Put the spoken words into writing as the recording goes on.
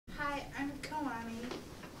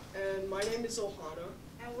My name is Ilhana.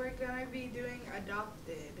 And we're gonna be doing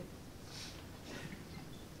adopted.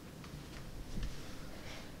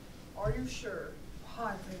 Are you sure?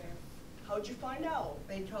 Positive. How'd you find out?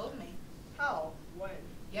 They told me. How? When?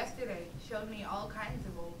 Yesterday, showed me all kinds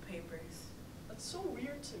of old papers. That's so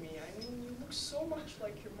weird to me. I mean, you look so much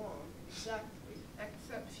like your mom. Exactly.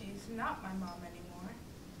 Except she's not my mom anymore.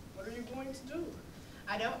 What are you going to do?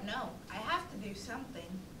 I don't know. I have to do something.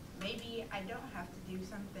 Maybe I don't have to do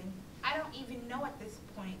something. I don't even know at this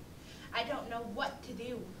point. I don't know what to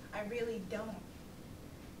do. I really don't.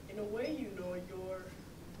 In a way, you know, you're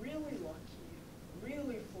really lucky,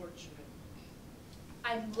 really fortunate.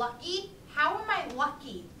 I'm lucky? How am I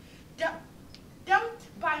lucky?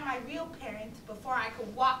 Dumped by my real parents before I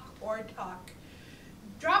could walk or talk.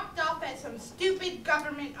 Dropped off at some stupid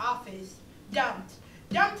government office. Dumped.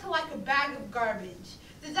 Dumped like a bag of garbage.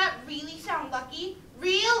 Does that really sound lucky?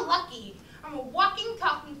 Real lucky. I'm a walking,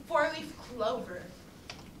 talking four-leaf clover.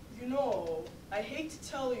 You know, I hate to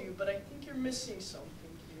tell you, but I think you're missing something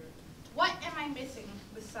here. What am I missing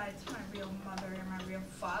besides my real mother and my real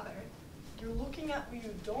father? You're looking at what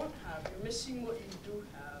you don't have. You're missing what you do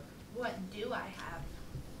have. What do I have?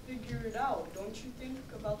 Figure it out. Don't you think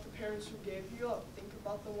about the parents who gave you up. Think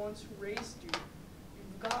about the ones who raised you.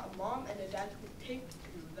 You've got a mom and a dad who picked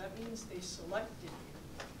you. That means they selected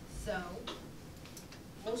you. So?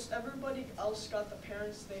 Most everybody else got the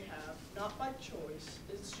parents they have, not by choice.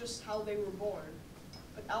 It's just how they were born.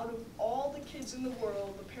 But out of all the kids in the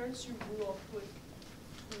world, the parents you grew up with,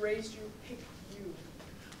 who raised you, picked you.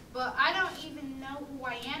 But I don't even know who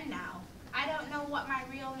I am now. I don't know what my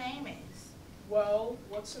real name is. Well,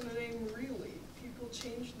 what's in a name really? People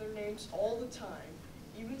change their names all the time.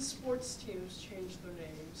 Even sports teams change their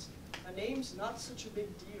names. A name's not such a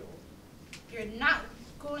big deal.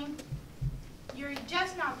 You're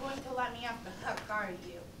just not going to let me off the hook, are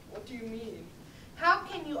you? What do you mean? How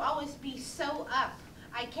can you always be so up?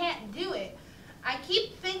 I can't do it. I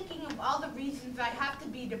keep thinking of all the reasons I have to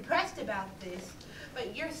be depressed about this,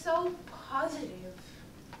 but you're so positive.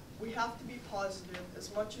 We have to be positive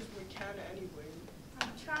as much as we can anyway.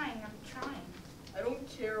 I'm trying. I don't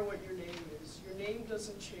care what your name is. Your name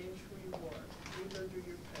doesn't change who you are. Neither do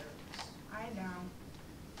your parents. I know.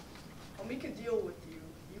 I'll make a deal with you.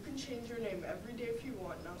 You can change your name every day if you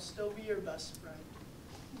want, and I'll still be your best friend.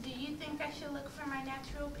 Do you think I should look for my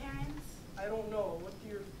natural parents? I don't know. What do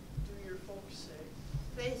your folks say?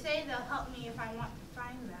 They say they'll help me if I want to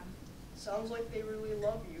find them. Sounds like they really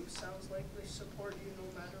love you. Sounds like they support you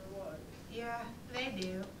no matter what. Yeah, they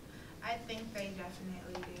do. I think they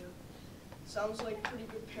definitely do. Sounds like pretty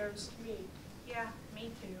good parents to me. Yeah,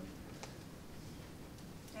 me too.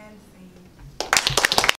 And same.